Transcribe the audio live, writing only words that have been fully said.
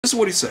Listen to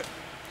what he said.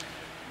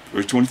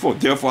 Verse 24.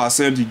 Therefore I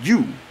say unto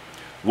you,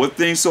 what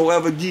things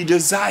soever ye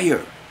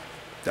desire.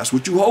 That's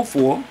what you hope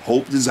for.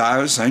 Hope,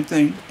 desire, same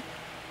thing.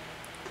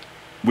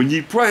 When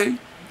ye pray,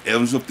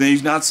 evidence of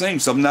things not seen,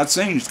 something not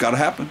seen, it's got to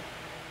happen.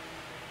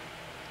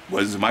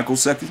 Whether it's a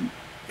microsecond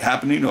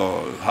happening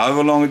or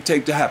however long it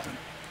take to happen.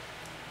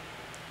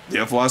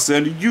 Therefore I say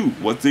unto you,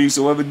 what things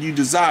soever ye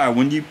desire,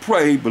 when ye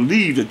pray,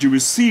 believe that you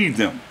receive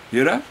them.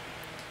 Hear that?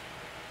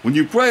 When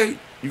you pray,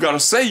 you got to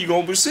say you're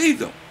going to receive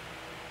them.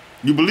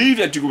 You believe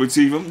that you're going to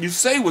receive them. You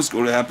say what's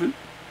going to happen.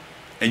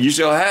 And you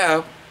shall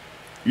have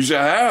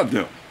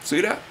them.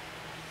 See that?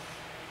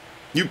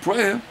 You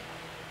pray.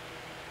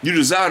 You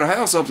desire to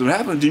have something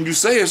happen, then you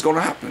say it's going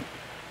to happen.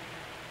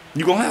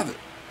 You're going to have it.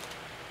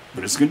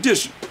 But it's a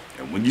condition.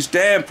 And when you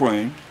stand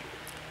praying,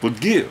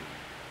 forgive.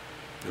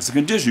 That's a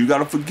condition. You got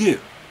to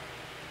forgive.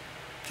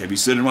 Can't be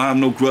sitting around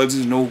no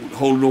grudges, no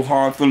holding no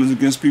hard feelings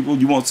against people.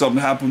 You want something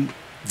to happen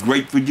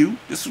great for you.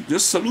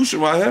 This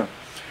solution right here.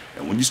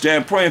 And when you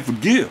stand praying,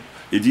 forgive.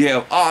 If you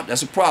have aught,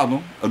 that's a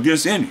problem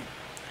against any.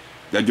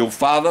 That your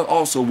Father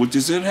also, which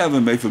is in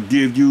heaven, may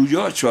forgive you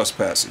your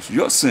trespasses,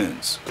 your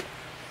sins.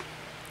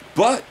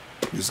 But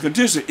this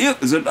condition,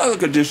 if is another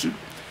condition,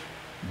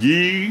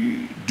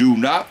 ye do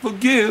not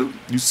forgive.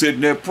 You sitting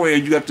there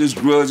praying, you got this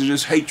grudge and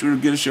this hatred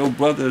against your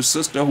brother or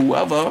sister,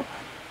 whoever.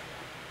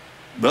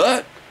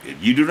 But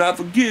if you do not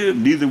forgive,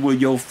 neither will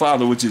your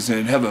Father which is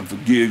in heaven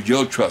forgive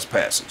your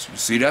trespasses. You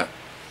see that?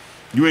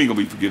 You ain't gonna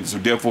be forgiven, so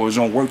therefore it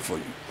don't work for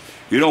you.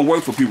 It don't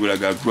work for people that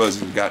got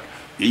grudges and got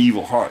the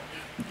evil heart,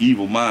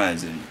 evil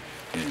minds, and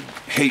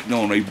hating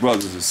on their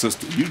brothers and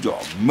sisters. You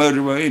are a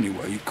murderer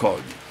anyway, he called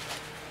you.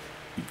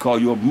 He call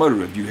you a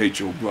murderer if you hate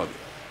your brother.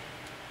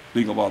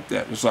 Think about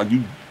that. It's like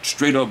you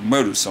straight up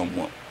murder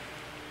someone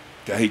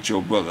that hate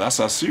your brother. That's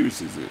how serious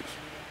this is.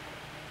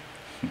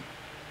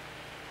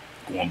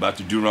 Going back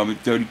to Deuteronomy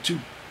 32.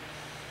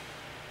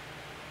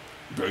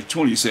 Verse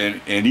 20 he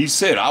said, and he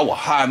said, I will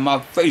hide my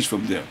face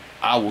from them.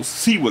 I will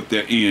see what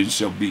their end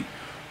shall be.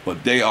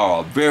 But they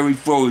are a very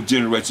forward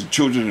generation,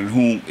 children in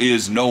whom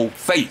is no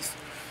faith.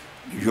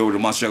 You heard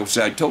what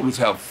MASHAYACH told us,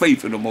 have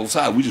faith in the Most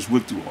High. We just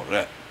went through all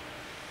that.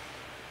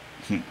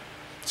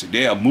 So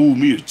they have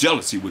moved me to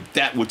jealousy with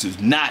that which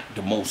is not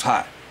the Most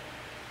High.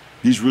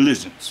 These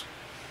religions.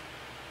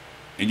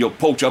 And your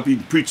poach up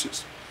eating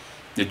preachers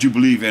that you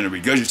believe in and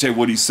regurgitate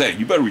what he's saying.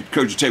 You better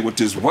regurgitate what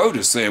this word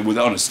is saying with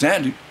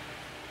understanding.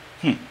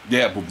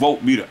 They have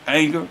provoked me to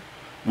anger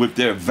with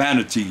their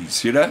vanities.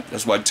 Hear that?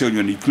 That's why I tell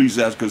you in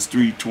Ecclesiastes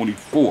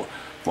 3:24,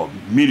 for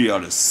many are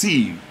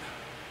deceived,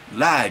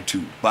 lied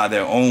to by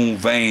their own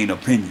vain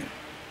opinion.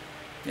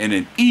 And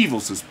an evil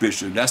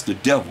suspicion, that's the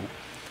devil,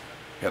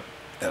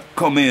 have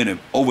come in and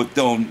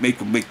overthrown, make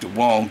them make the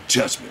wrong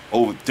judgment,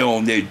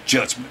 overthrown their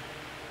judgment.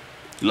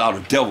 Allow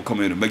the devil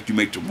come in and make you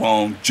make the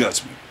wrong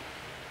judgment.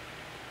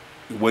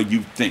 The way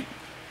you think.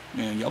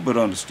 Man, y'all better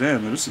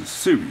understand, man, this is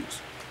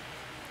serious.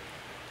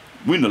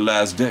 We're in the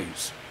last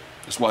days.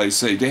 That's why he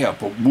say they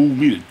have moved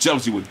me to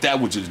jealousy with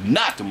that which is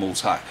not the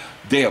Most High.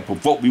 They have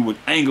provoked me with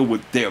anger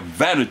with their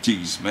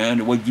vanities, man,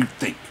 the way you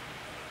think.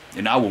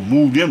 And I will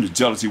move them to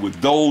jealousy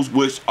with those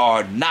which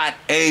are not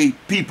a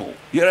people.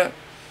 You hear that?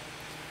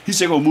 He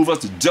said gonna move us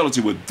to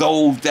jealousy with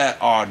those that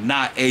are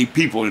not a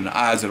people in the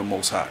eyes of the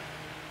Most High.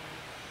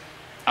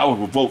 I will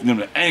provoke them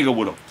to anger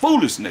with a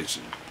foolish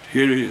nation.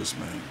 Here it is,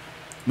 man.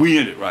 We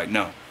in it right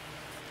now.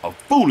 A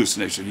foolish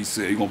nation, he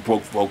said, he's gonna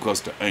provoke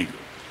us to anger.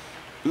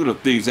 Look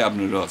at the things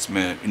happening to us,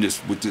 man,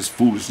 with this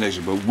foolish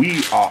nation. But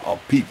we are a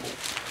people.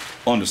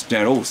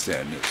 Understand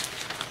this.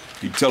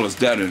 He tells us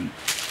that in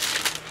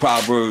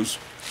Proverbs,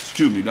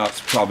 excuse me, not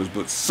Proverbs,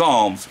 but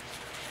Psalms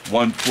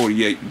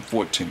 148 and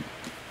 14.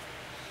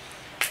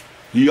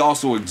 He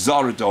also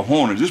exalted the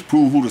horn, and this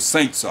proves who the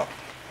saints are.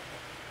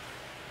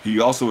 He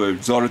also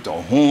exalted the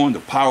horn, the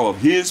power of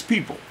his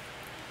people,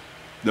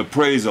 the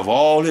praise of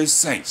all his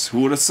saints.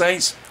 Who are the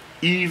saints?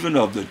 Even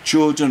of the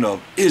children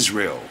of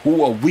Israel.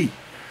 Who are we?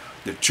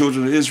 The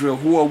children of Israel,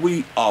 who are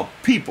we? A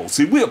people.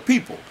 See, we are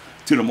people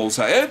to the Most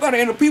High. Everybody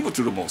ain't a people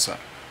to the Most High.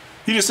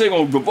 He just ain't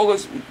going to provoke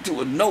us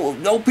to a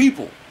no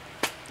people,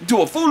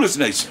 to a foolish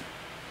nation.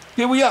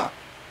 Here we are.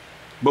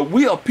 But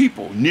we are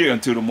people near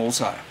unto the Most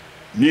High,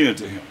 near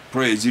to him.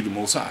 Praise ye the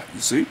Most High, you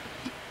see?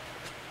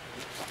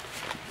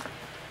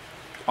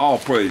 All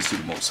praise to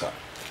the Most High.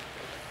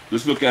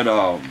 Let's look at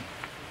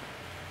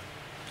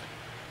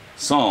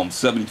Psalm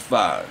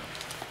 75.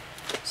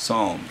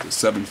 Psalm, the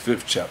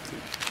 75th chapter.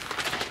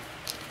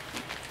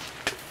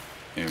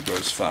 In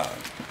verse 5.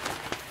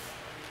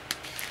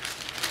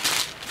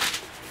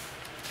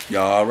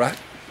 Y'all all right?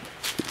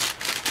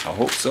 I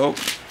hope so.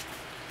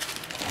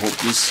 I hope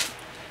this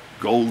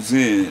goes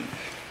in and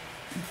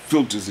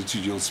filters into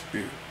your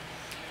spirit.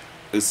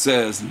 It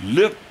says,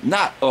 lift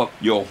not up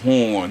your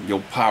horn, your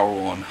power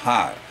on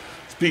high.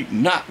 Speak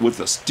not with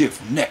a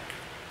stiff neck.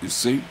 You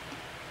see?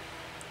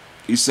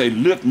 He say,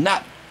 lift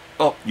not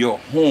up your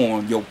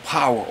horn, your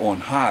power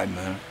on high,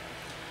 man.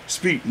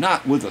 Speak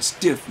not with a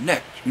stiff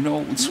neck. You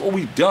know, it's what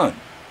we've done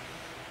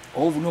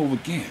over and over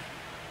again.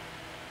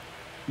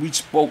 we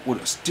spoke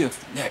with a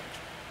stiff neck,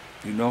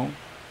 you know,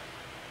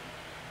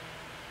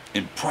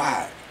 and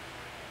pride.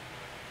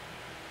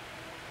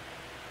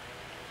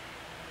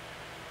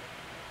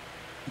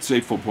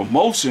 Say, for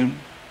promotion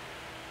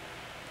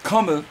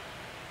cometh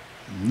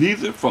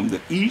neither from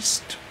the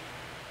east,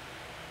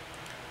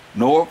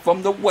 nor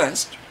from the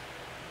west,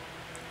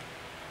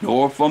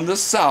 nor from the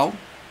south,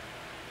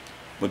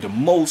 but the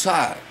Most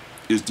High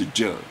is the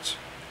judge.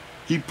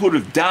 He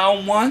putteth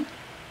down one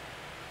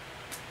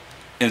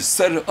and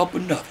setteth up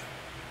another.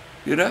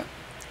 Hear that?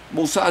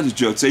 Most High is the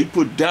judge. Say, he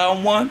put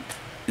down one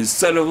and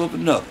setteth up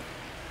another.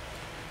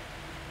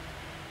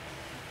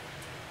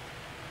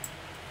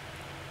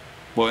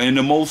 But in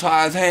the Most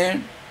High's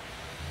hand,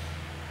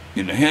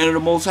 in the hand of the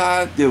Most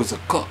High, there was a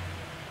cup.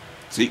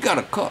 So he got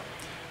a cup.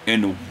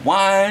 And the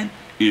wine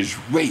is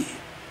red.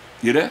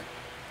 Hear that?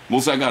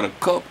 Most High got a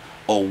cup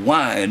of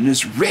wine and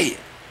it's red.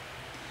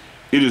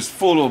 It is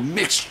full of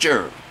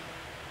mixture.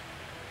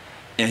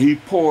 And he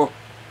poured,